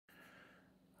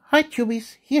Hi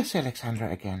Tubies, here's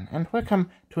Alexandra again, and welcome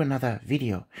to another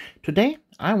video. Today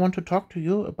I want to talk to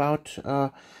you about,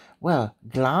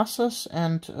 glasses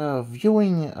and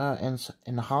viewing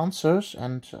enhancers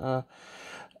and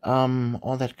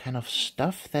all that kind of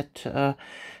stuff that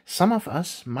some of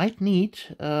us might need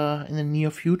in the near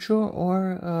future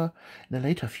or in the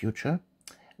later future.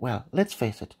 Well, let's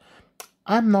face it,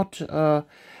 I'm not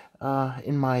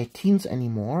in my teens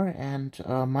anymore, and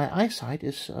my eyesight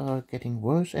is getting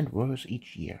worse and worse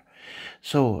each year.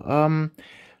 So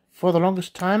for the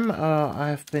longest time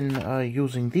I've been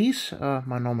using these,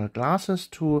 my normal glasses,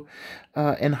 to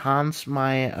enhance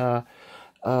my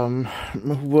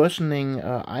worsening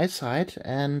eyesight,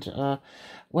 and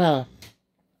well,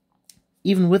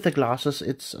 even with the glasses,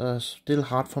 it's still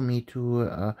hard for me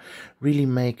to really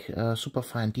make super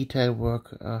fine detail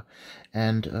work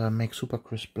and make super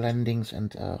crisp blendings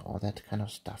and all that kind of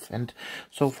stuff. And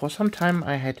so for some time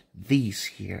I had these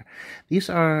here. These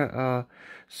are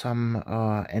some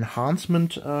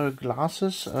enhancement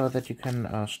glasses that you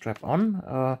can strap on.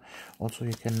 Also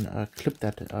you can clip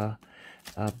that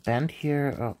band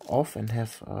here off and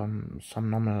have some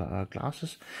normal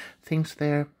glasses things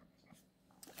there.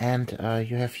 And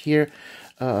you have here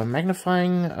a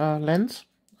magnifying lens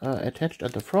attached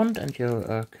at the front, and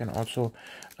you can also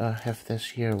have this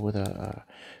here with a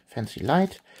fancy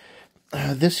light.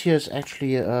 This here is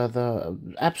actually the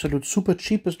absolute super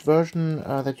cheapest version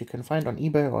that you can find on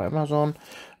eBay or Amazon.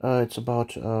 It's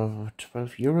about 12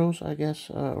 euros, I guess,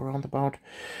 around about.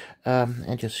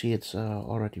 And you see it's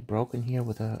already broken here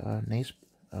with a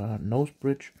nose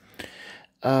bridge.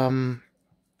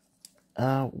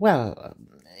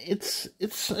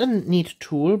 It's a neat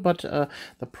tool, but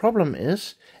the problem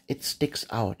is it sticks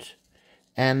out,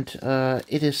 and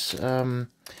it is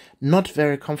not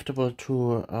very comfortable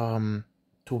to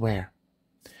wear.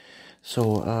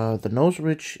 So the nose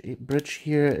bridge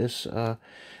here is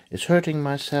hurting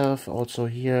myself. Also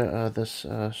here this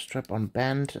strap-on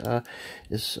band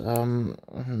is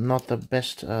not the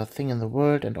best thing in the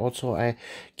world, and also I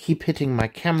keep hitting my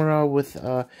camera with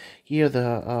here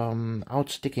the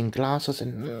outsticking glasses,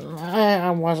 and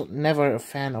I was never a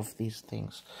fan of these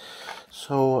things.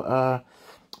 So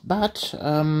but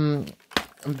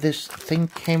this thing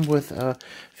came with a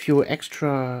few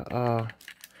extra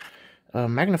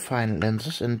magnifying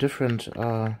lenses in different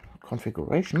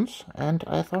configurations, and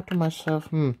I thought to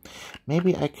myself,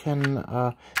 maybe I can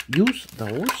use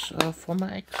those for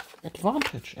my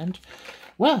advantage. And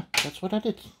well, that's what I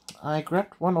did. I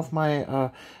grabbed one of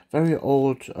my very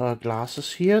old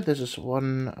glasses here. This is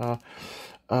one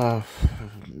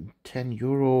 10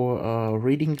 euro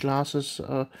reading glasses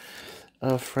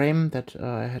frame that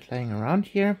I had laying around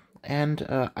here. And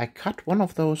I cut one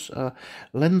of those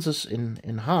lenses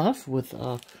in half with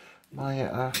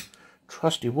my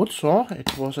trusty wood saw.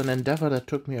 It was an endeavor that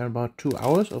took me about 2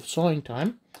 hours of sawing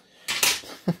time.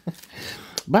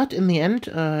 But in the end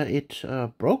it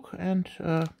broke, and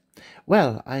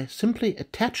well, I simply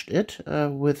attached it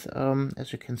with,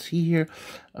 as you can see here,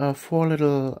 4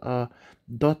 little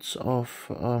dots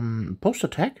of poster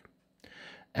tack,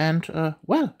 and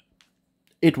well,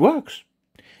 it works.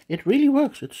 It really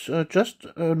works. It's just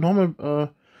a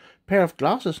normal pair of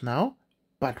glasses now,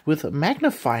 but with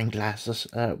magnifying glasses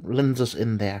lenses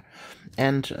in there.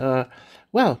 And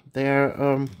well,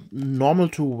 they're normal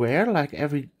to wear like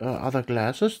every other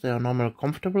glasses. They are normal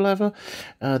comfortable level.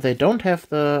 They don't have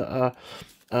the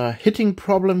hitting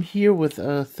problem here with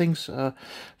things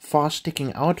far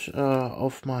sticking out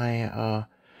of my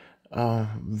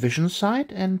vision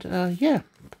side. And yeah,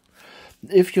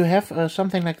 if you have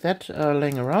something like that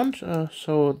laying around,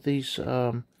 so these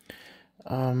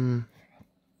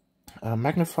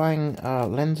magnifying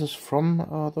lenses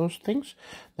from those things,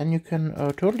 then you can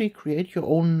totally create your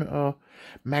own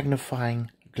magnifying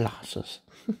glasses.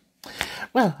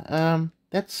 Well,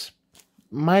 that's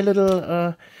my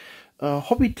little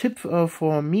hobby tip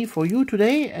for you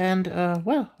today, and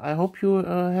well, I hope you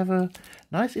have a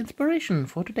nice inspiration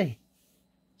for today.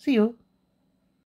 See you.